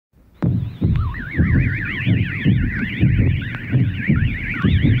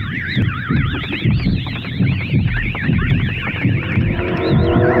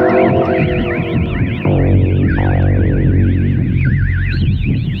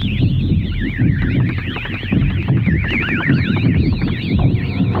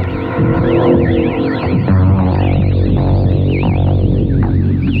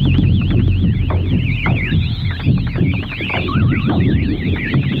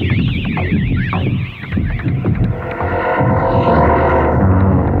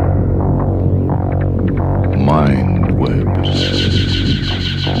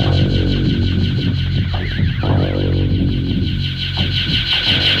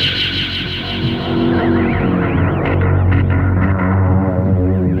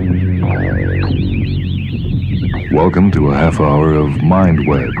Welcome to a half hour of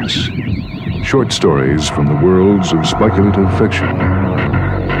MINDWEBS, short stories from the worlds of speculative fiction.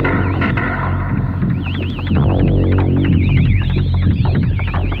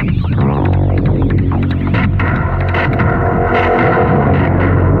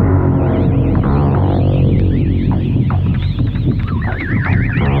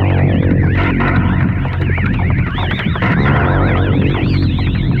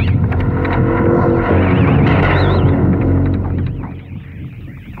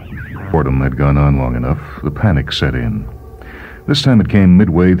 Boredom had gone on long enough. The panic set in. This time it came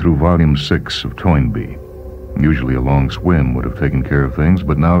midway through Volume 6 of Toynbee. Usually a long swim would have taken care of things,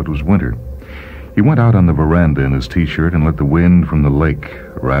 but now it was winter. He went out on the veranda in his T-shirt and let the wind from the lake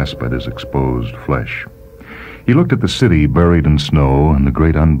rasp at his exposed flesh. He looked at the city buried in snow, and the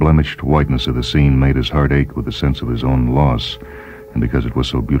great unblemished whiteness of the scene made his heart ache with the sense of his own loss, and because it was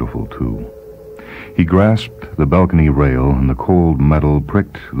so beautiful, too. He grasped the balcony rail, and the cold metal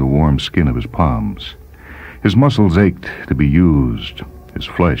pricked the warm skin of his palms. His muscles ached to be used. His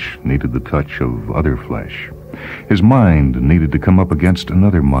flesh needed the touch of other flesh. His mind needed to come up against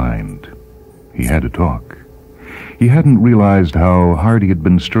another mind. He had to talk. He hadn't realized how hard he had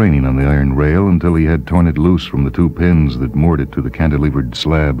been straining on the iron rail until he had torn it loose from the two pins that moored it to the cantilevered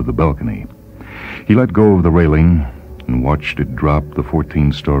slab of the balcony. He let go of the railing and watched it drop the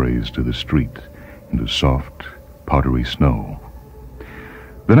 14 stories to the street, into soft, powdery snow.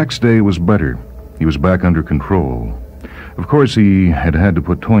 The next day was better. He was back under control. Of course, he had to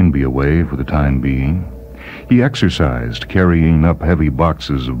put Toynbee away for the time being. He exercised, carrying up heavy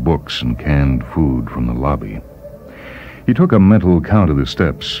boxes of books and canned food from the lobby. He took a mental count of the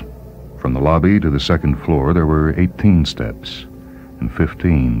steps. From the lobby to the second floor, there were 18 steps, and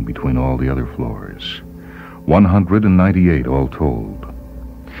 15 between all the other floors. 198 all told.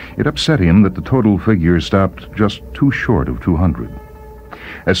 It upset him that the total figure stopped just too short of 200.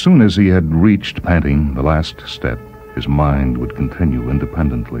 As soon as he had reached, panting, the last step, his mind would continue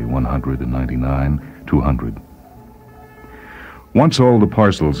independently, 199, 200. Once all the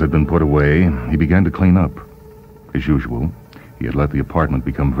parcels had been put away, he began to clean up. As usual, he had let the apartment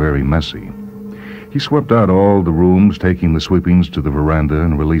become very messy. He swept out all the rooms, taking the sweepings to the veranda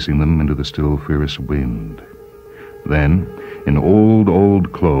and releasing them into the still fierce wind. Then, in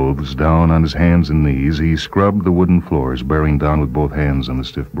old clothes, down on his hands and knees, he scrubbed the wooden floors, bearing down with both hands on the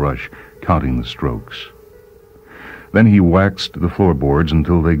stiff brush, counting the strokes. Then he waxed the floorboards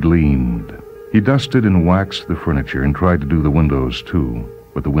until they gleamed. He dusted and waxed the furniture and tried to do the windows, too,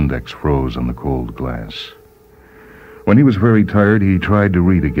 but the Windex froze on the cold glass. When he was very tired, he tried to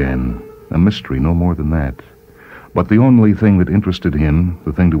read again. A mystery, no more than that. But the only thing that interested him,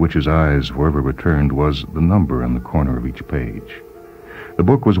 the thing to which his eyes forever returned, was the number on the corner of each page. The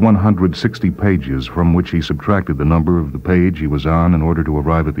book was 160 pages, from which he subtracted the number of the page he was on in order to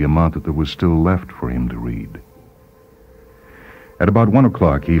arrive at the amount that there was still left for him to read. At about 1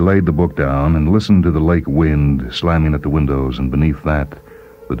 o'clock, he laid the book down and listened to the lake wind slamming at the windows, and beneath that,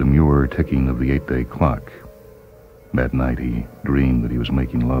 the demure ticking of the 8-day clock. That night, he dreamed that he was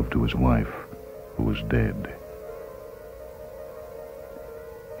making love to his wife, who was dead.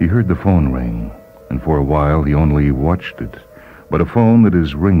 He heard the phone ring, and for a while he only watched it. But a phone that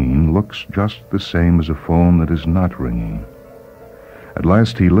is ringing looks just the same as a phone that is not ringing. At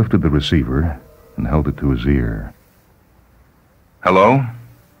last he lifted the receiver and held it to his ear. Hello?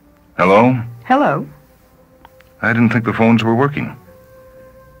 Hello? Hello. I didn't think the phones were working.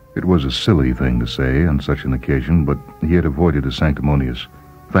 It was a silly thing to say on such an occasion, but he had avoided a sanctimonious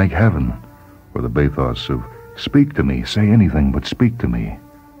 "thank heaven," or the bathos of "speak to me, say anything but speak to me."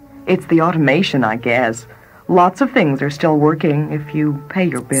 It's the automation, I guess. Lots of things are still working if you pay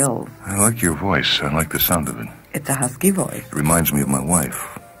your bills. I like your voice. I like the sound of it. It's a husky voice. It reminds me of my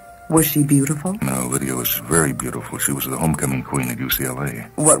wife. Was she beautiful? No, Lydia was very beautiful. She was the homecoming queen at UCLA.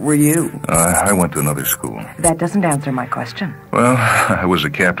 What were you? I went to another school. That doesn't answer my question. Well, I was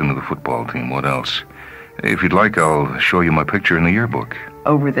the captain of the football team. What else? If you'd like, I'll show you my picture in the yearbook.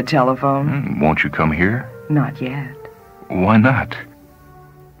 Over the telephone? Won't you come here? Not yet. Why not?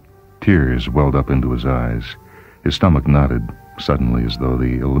 Tears welled up into his eyes. His stomach knotted suddenly, as though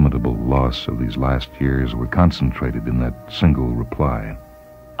the illimitable loss of these last years were concentrated in that single reply.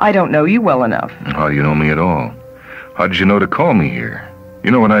 I don't know you well enough. How do you know me at all? How did you know to call me here?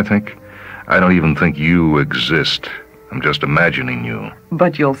 You know what I think? I don't even think you exist. I'm just imagining you.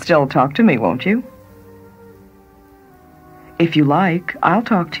 But you'll still talk to me, won't you? If you like, I'll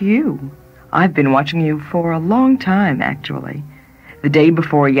talk to you. I've been watching you for a long time, actually. The day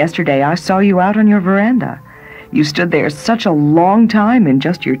before yesterday, I saw you out on your veranda. You stood there such a long time in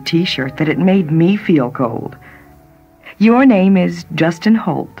just your T-shirt that it made me feel cold. Your name is Justin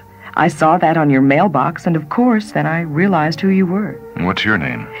Holt. I saw that on your mailbox, and of course, then I realized who you were. What's your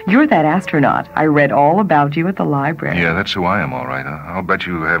name? You're that astronaut. I read all about you at the library. Yeah, that's who I am, all right. I'll bet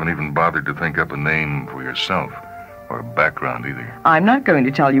you haven't even bothered to think up a name for yourself, or a background either. I'm not going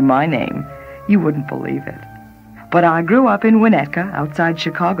to tell you my name. You wouldn't believe it. But I grew up in Winnetka, outside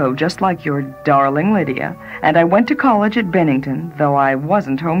Chicago, just like your darling Lydia, and I went to college at Bennington, though I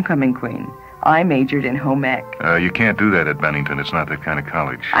wasn't homecoming queen. I majored in home ec. You can't do that at Bennington. It's not that kind of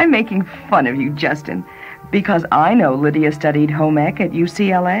college. I'm making fun of you, Justin, because I know Lydia studied home ec at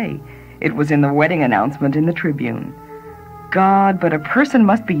UCLA. It was in the wedding announcement in the Tribune. God, but a person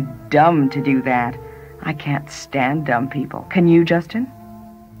must be dumb to do that. I can't stand dumb people. Can you, Justin?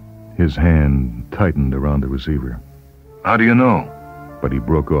 His hand tightened around the receiver. How do you know? But he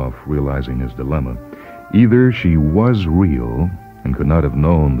broke off, realizing his dilemma. Either she was real and could not have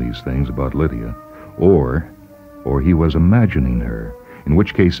known these things about Lydia, or he was imagining her, in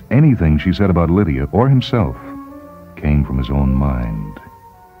which case anything she said about Lydia or himself came from his own mind.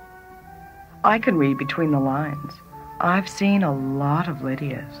 I can read between the lines. I've seen a lot of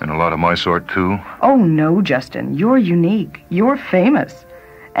Lydias. And a lot of my sort, too? Oh, no, Justin. You're unique. You're famous.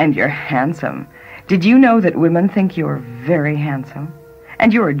 And you're handsome. Did you know that women think you're very handsome?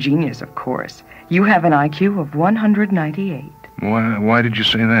 And you're a genius, of course. You have an IQ of 198. Why did you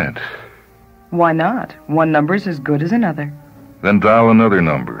say that? Why not? One number's as good as another. Then dial another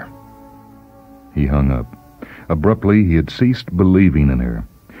number. He hung up. Abruptly, he had ceased believing in her.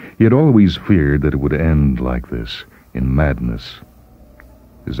 He had always feared that it would end like this, in madness.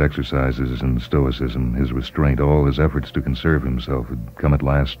 His exercises in stoicism, his restraint, all his efforts to conserve himself had come at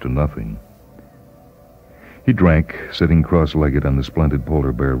last to nothing. He drank, sitting cross-legged on the splendid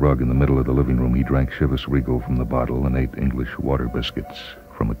polar bear rug in the middle of the living room. He drank Chivas Regal from the bottle and ate English water biscuits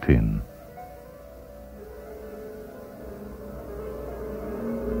from a tin.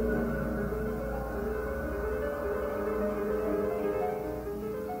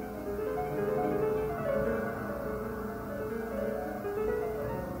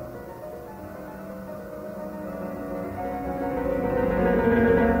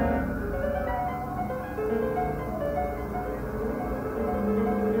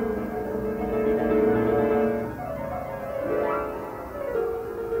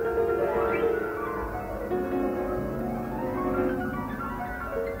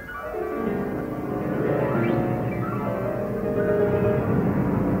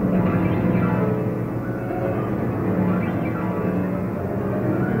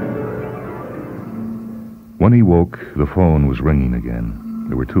 When he woke, the phone was ringing again.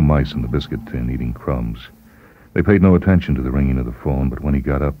 There were 2 mice in the biscuit tin eating crumbs. They paid no attention to the ringing of the phone, but when he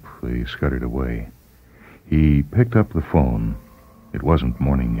got up, they scuttered away. He picked up the phone. It wasn't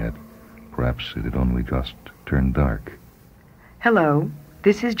morning yet. Perhaps it had only just turned dark. Hello,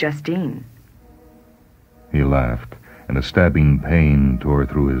 this is Justine. He laughed, and a stabbing pain tore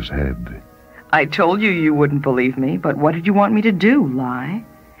through his head. I told you wouldn't believe me, but what did you want me to do, lie?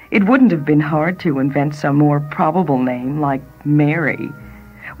 It wouldn't have been hard to invent some more probable name, like Mary.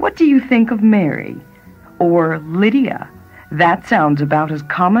 What do you think of Mary? Or Lydia? That sounds about as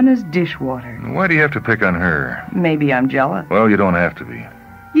common as dishwater. Why do you have to pick on her? Maybe I'm jealous. Well, you don't have to be.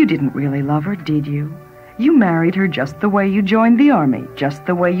 You didn't really love her, did you? You married her just the way you joined the army, just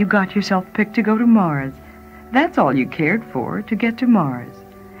the way you got yourself picked to go to Mars. That's all you cared for, to get to Mars.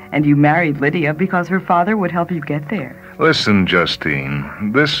 And you married Lydia because her father would help you get there. Listen,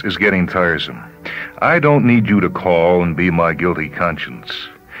 Justine, this is getting tiresome. I don't need you to call and be my guilty conscience.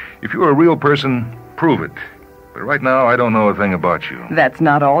 If you're a real person, prove it. But right now, I don't know a thing about you. That's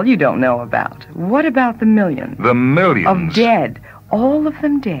not all you don't know about. What about the millions? The millions? Of dead. All of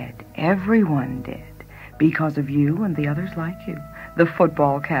them dead. Everyone dead. Because of you and the others like you. The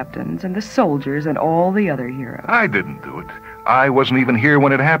football captains and the soldiers and all the other heroes. I didn't do it. I wasn't even here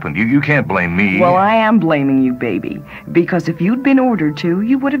when it happened. You can't blame me. Well, I am blaming you, baby. Because if you'd been ordered to,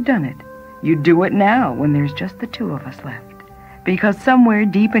 you would have done it. You'd do it now when there's just the 2 of us left. Because somewhere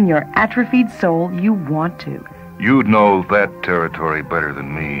deep in your atrophied soul, you want to. You'd know that territory better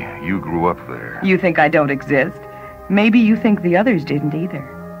than me. You grew up there. You think I don't exist? Maybe you think the others didn't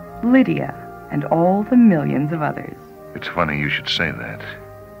either. Lydia and all the millions of others. It's funny you should say that.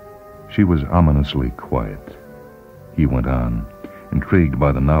 She was ominously quiet. He went on, intrigued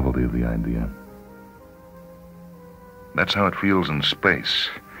by the novelty of the idea. That's how it feels in space.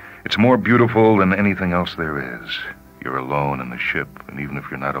 It's more beautiful than anything else there is. You're alone in the ship, and even if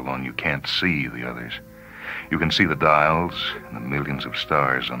you're not alone, you can't see the others. You can see the dials and the millions of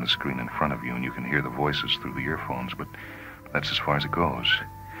stars on the screen in front of you, and you can hear the voices through the earphones, but that's as far as it goes.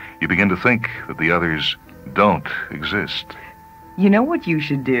 You begin to think that the others don't exist. You know what you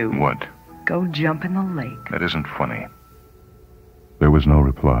should do? What? Go jump in the lake. That isn't funny. There was no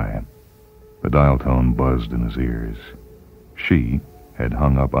reply. The dial tone buzzed in his ears. She had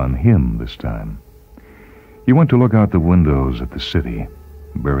hung up on him this time. He went to look out the windows at the city,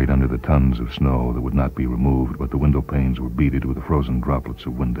 buried under the tons of snow that would not be removed, but the window panes were beaded with the frozen droplets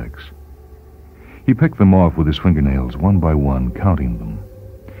of Windex. He picked them off with his fingernails, one by one, counting them.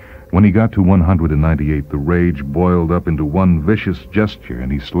 When he got to 198, the rage boiled up into one vicious gesture,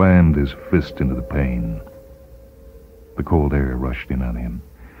 and he slammed his fist into the pane. The cold air rushed in on him,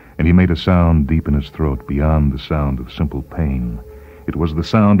 and he made a sound deep in his throat beyond the sound of simple pain. It was the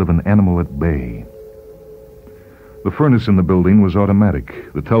sound of an animal at bay. The furnace in the building was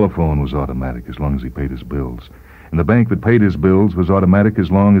automatic. The telephone was automatic as long as he paid his bills. And the bank that paid his bills was automatic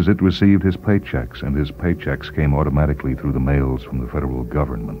as long as it received his paychecks, and his paychecks came automatically through the mails from the federal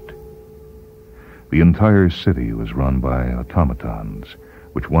government. The entire city was run by automatons,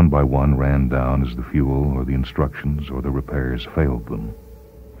 which one by one ran down as the fuel or the instructions or the repairs failed them.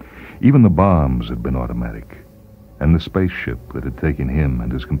 Even the bombs had been automatic, and the spaceship that had taken him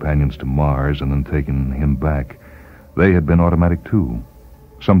and his companions to Mars and then taken him back, they had been automatic too.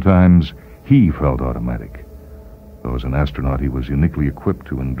 Sometimes he felt automatic. Though as an astronaut he was uniquely equipped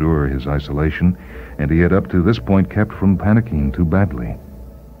to endure his isolation, and he had up to this point kept from panicking too badly.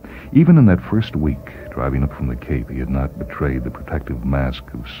 Even in that first week, driving up from the Cape, he had not betrayed the protective mask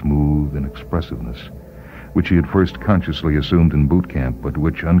of smooth inexpressiveness, which he had first consciously assumed in boot camp, but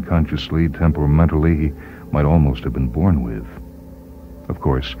which unconsciously, temperamentally, he might almost have been born with. Of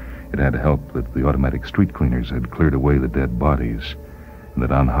course, it had helped that the automatic street cleaners had cleared away the dead bodies, and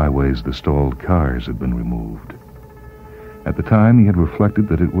that on highways the stalled cars had been removed. At the time, he had reflected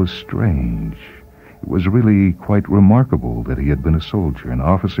that it was strange. It was really quite remarkable that he had been a soldier, an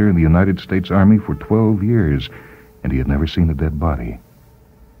officer in the United States Army for 12 years, and he had never seen a dead body.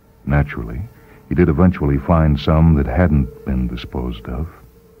 Naturally, he did eventually find some that hadn't been disposed of.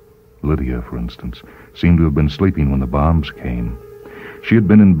 Lydia, for instance, seemed to have been sleeping when the bombs came. She had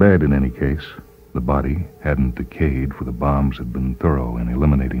been in bed in any case. The body hadn't decayed, for the bombs had been thorough in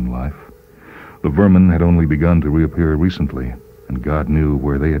eliminating life. The vermin had only begun to reappear recently, and God knew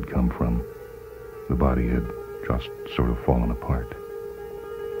where they had come from. The body had just sort of fallen apart.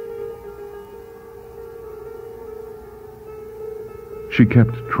 She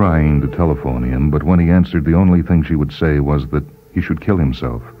kept trying to telephone him, but when he answered, the only thing she would say was that he should kill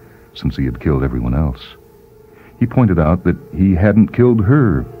himself, since he had killed everyone else. He pointed out that he hadn't killed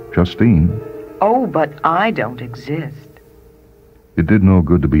her, Justine. Oh, but I don't exist. It did no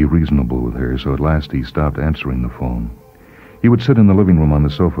good to be reasonable with her, so at last he stopped answering the phone. He would sit in the living room on the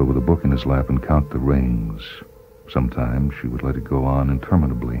sofa with a book in his lap and count the rings. Sometimes she would let it go on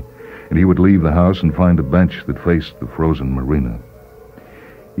interminably, and he would leave the house and find a bench that faced the frozen marina.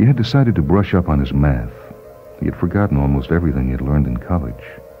 He had decided to brush up on his math. He had forgotten almost everything he had learned in college.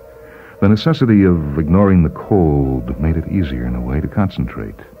 The necessity of ignoring the cold made it easier in a way to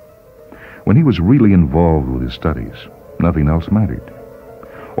concentrate. When he was really involved with his studies, nothing else mattered.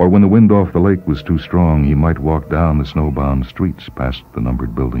 Or when the wind off the lake was too strong, he might walk down the snowbound streets past the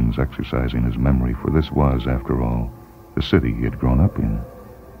numbered buildings, exercising his memory, for this was, after all, the city he had grown up in.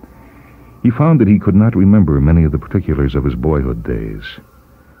 He found that he could not remember many of the particulars of his boyhood days.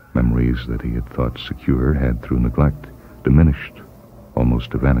 Memories that he had thought secure had, through neglect, diminished,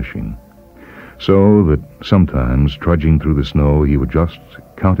 almost to vanishing. So that sometimes, trudging through the snow, he would just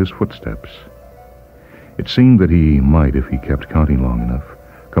count his footsteps. It seemed that he might, if he kept counting long enough,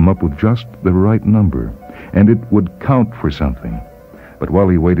 come up with just the right number, and it would count for something. But while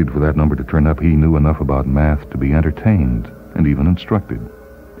he waited for that number to turn up, he knew enough about math to be entertained and even instructed.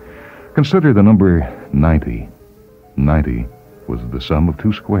 Consider the number 90. 90 was the sum of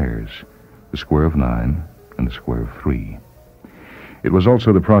two squares, the square of 9 and the square of 3. It was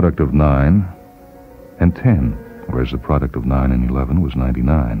also the product of 9 and 10, whereas the product of 9 and 11 was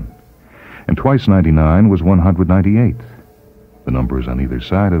 99. And twice 99 was 198. The numbers on either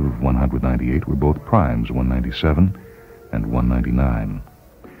side of 198 were both primes, 197 and 199.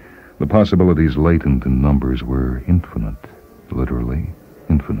 The possibilities latent in numbers were infinite, literally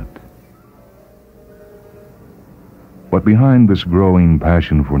infinite. But behind this growing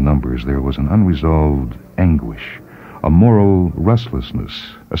passion for numbers, there was an unresolved anguish, a moral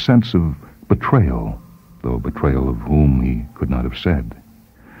restlessness, a sense of betrayal, though betrayal of whom he could not have said.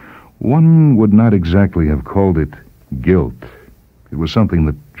 One would not exactly have called it guilt. It was something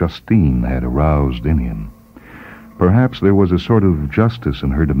that Justine had aroused in him. Perhaps there was a sort of justice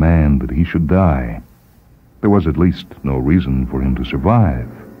in her demand that he should die. There was at least no reason for him to survive.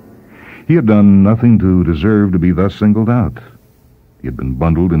 He had done nothing to deserve to be thus singled out. He had been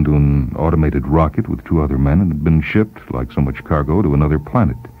bundled into an automated rocket with 2 other men and had been shipped, like so much cargo, to another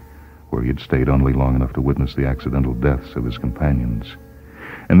planet, where he had stayed only long enough to witness the accidental deaths of his companions.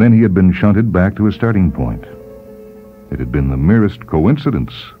 And then he had been shunted back to his starting point. It had been the merest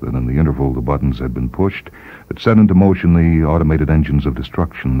coincidence that in the interval the buttons had been pushed that set into motion the automated engines of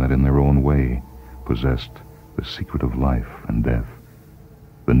destruction that in their own way possessed the secret of life and death,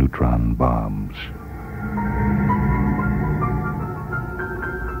 the neutron bombs.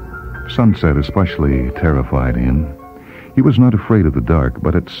 Sunset especially terrified him. He was not afraid of the dark,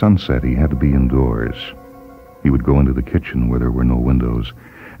 but at sunset he had to be indoors. He would go into the kitchen where there were no windows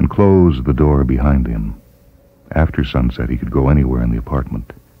and close the door behind him. After sunset, he could go anywhere in the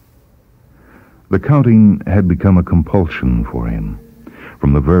apartment. The counting had become a compulsion for him.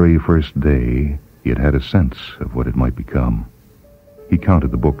 From the very first day, he had had a sense of what it might become. He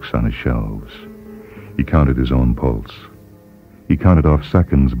counted the books on his shelves. He counted his own pulse. He counted off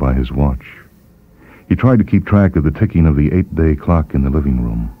seconds by his watch. He tried to keep track of the ticking of the 8-day clock in the living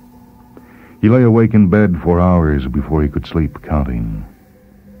room. He lay awake in bed for hours before he could sleep, counting.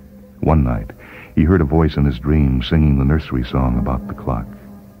 One night, he heard a voice in his dream singing the nursery song about the clock.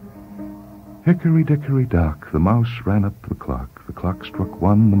 Hickory-dickory-dock, the mouse ran up the clock. The clock struck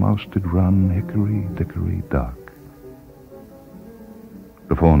 1, the mouse did run, hickory-dickory-dock.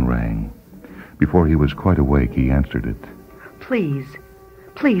 The phone rang. Before he was quite awake, he answered it. Please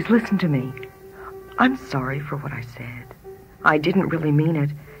listen to me. I'm sorry for what I said. I didn't really mean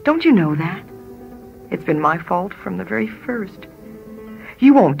it. Don't you know that? It's been my fault from the very first.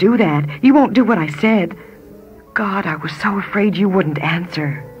 You won't do that. You won't do what I said. God, I was so afraid you wouldn't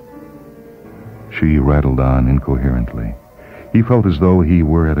answer. She rattled on incoherently. He felt as though he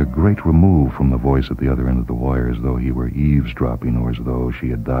were at a great remove from the voice at the other end of the wire, as though he were eavesdropping, or as though she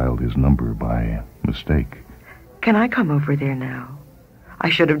had dialed his number by mistake. Can I come over there now? I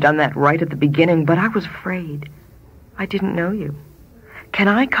should have done that right at the beginning, but I was afraid. I didn't know you. Can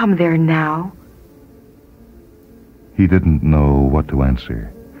I come there now? He didn't know what to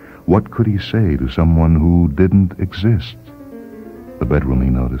answer. What could he say to someone who didn't exist? The bedroom, he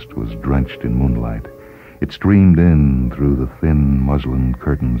noticed, was drenched in moonlight. It streamed in through the thin muslin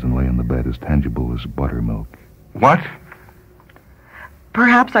curtains and lay on the bed as tangible as buttermilk. What?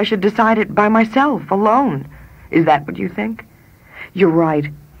 Perhaps I should decide it by myself, alone. Is that what you think? You're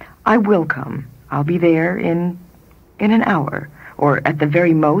right. I will come. I'll be there in an hour, or at the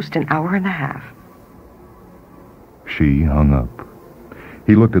very most, an hour and a half. She hung up.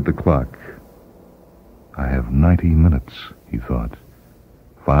 He looked at the clock. I have 90 minutes, he thought.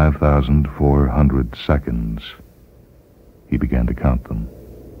 5,400 seconds. He began to count them.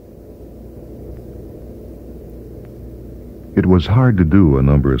 It was hard to do a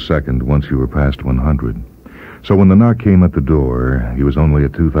number a second once you were past 100. So when the knock came at the door, he was only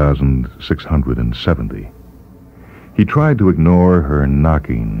at 2,670. He tried to ignore her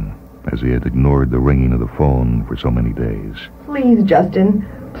knocking, as he had ignored the ringing of the phone for so many days. Please, Justin,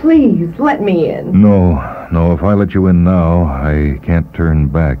 please, let me in. No, if I let you in now, I can't turn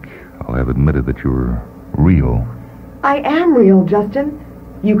back. I'll have admitted that you're real. I am real, Justin.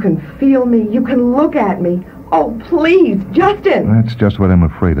 You can feel me, you can look at me. Oh, please, Justin! That's just what I'm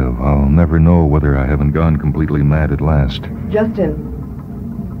afraid of. I'll never know whether I haven't gone completely mad at last. Justin,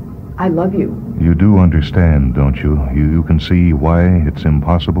 I love you. You do understand, don't you? You can see why it's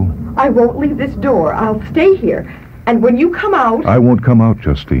impossible? I won't leave this door. I'll stay here. And when you come out... I won't come out,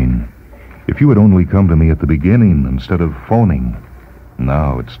 Justine. If you had only come to me at the beginning instead of phoning.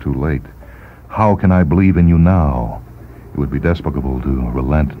 Now it's too late. How can I believe in you now? It would be despicable to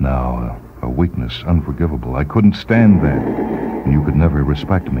relent now. A weakness unforgivable. I couldn't stand that, and you could never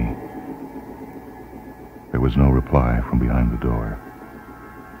respect me. There was no reply from behind the door.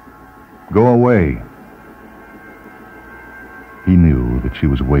 Go away. He knew that she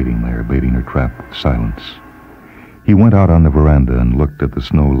was waiting there, baiting her trap with silence. He went out on the veranda and looked at the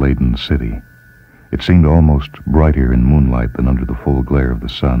snow-laden city. It seemed almost brighter in moonlight than under the full glare of the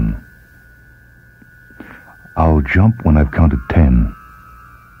sun. I'll jump when I've counted 10.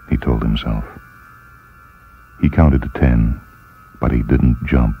 He told himself. He counted to 10, but he didn't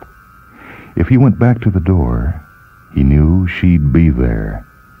jump. If he went back to the door, he knew she'd be there,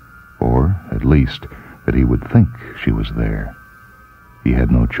 or at least that he would think she was there. He had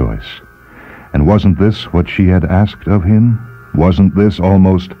no choice. And wasn't this what she had asked of him? Wasn't this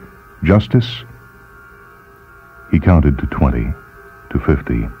almost justice? He counted to 20, to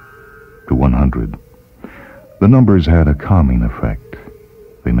 50, to 100. The numbers had a calming effect.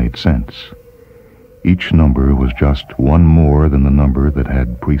 They made sense. Each number was just one more than the number that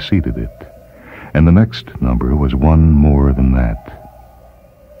had preceded it, and the next number was one more than that.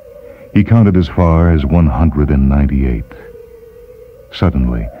 He counted as far as 198.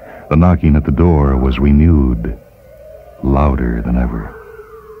 Suddenly, the knocking at the door was renewed, louder than ever.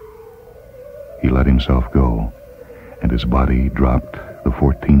 He let himself go, and his body dropped the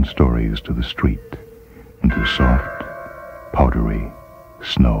 14 stories to the street into soft, powdery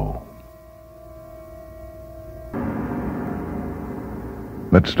snow.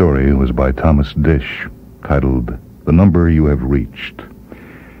 That story was by Thomas Disch, titled The Number You Have Reached.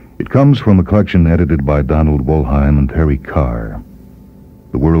 It comes from a collection edited by Donald Wollheim and Terry Carr,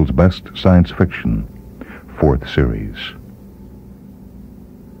 the world's best science fiction, 4th series.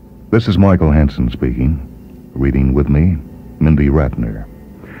 This is Michael Hanson speaking. Reading with me, Mindy Ratner.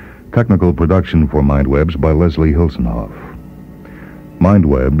 Technical production for MindWebs by Leslie Hilsenhoff.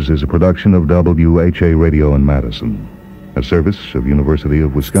 MindWebs is a production of WHA Radio in Madison, a service of University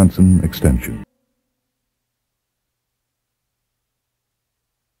of Wisconsin Extension.